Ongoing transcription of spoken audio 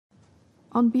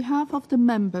On behalf of the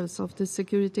members of the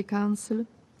Security Council,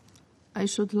 I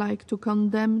should like to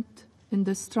condemn in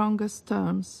the strongest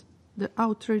terms the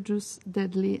outrageous,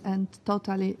 deadly and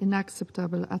totally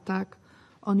unacceptable attack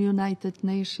on United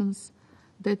Nations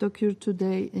that occurred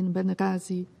today in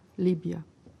Benghazi, Libya.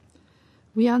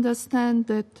 We understand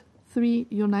that 3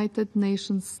 United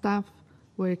Nations staff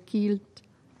were killed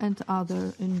and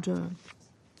others injured.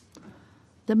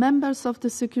 The members of the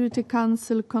Security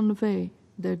Council convey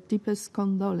their deepest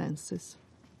condolences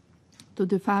to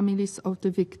the families of the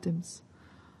victims.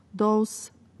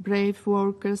 Those brave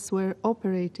workers were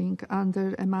operating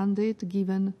under a mandate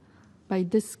given by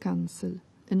this Council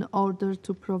in order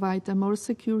to provide a more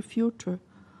secure future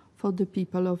for the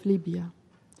people of Libya.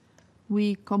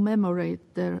 We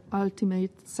commemorate their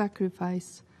ultimate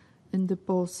sacrifice in the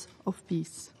cause of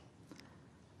peace.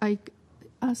 I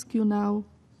ask you now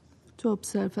to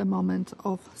observe a moment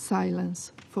of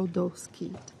silence for those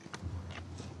killed.